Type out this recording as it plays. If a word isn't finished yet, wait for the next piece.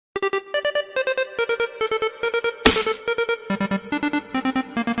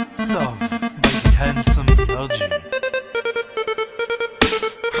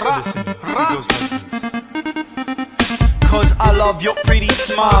love your pretty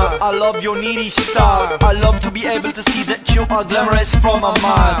smile, I love your needy style, I love to be able to see that you are glamorous from a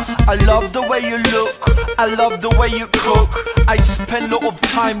mile. I love the way you look, I love the way you cook. I spend a lot of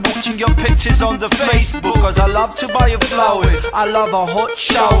time watching your pictures on the Facebook, cause I love to buy you flowers, I love our hot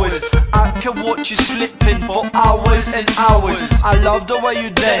showers. I can watch you slipping for hours and hours. I love the way you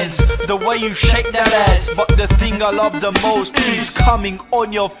dance, the way you shake that ass. But the thing I love the most is coming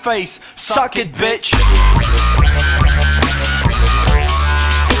on your face. Suck it, bitch.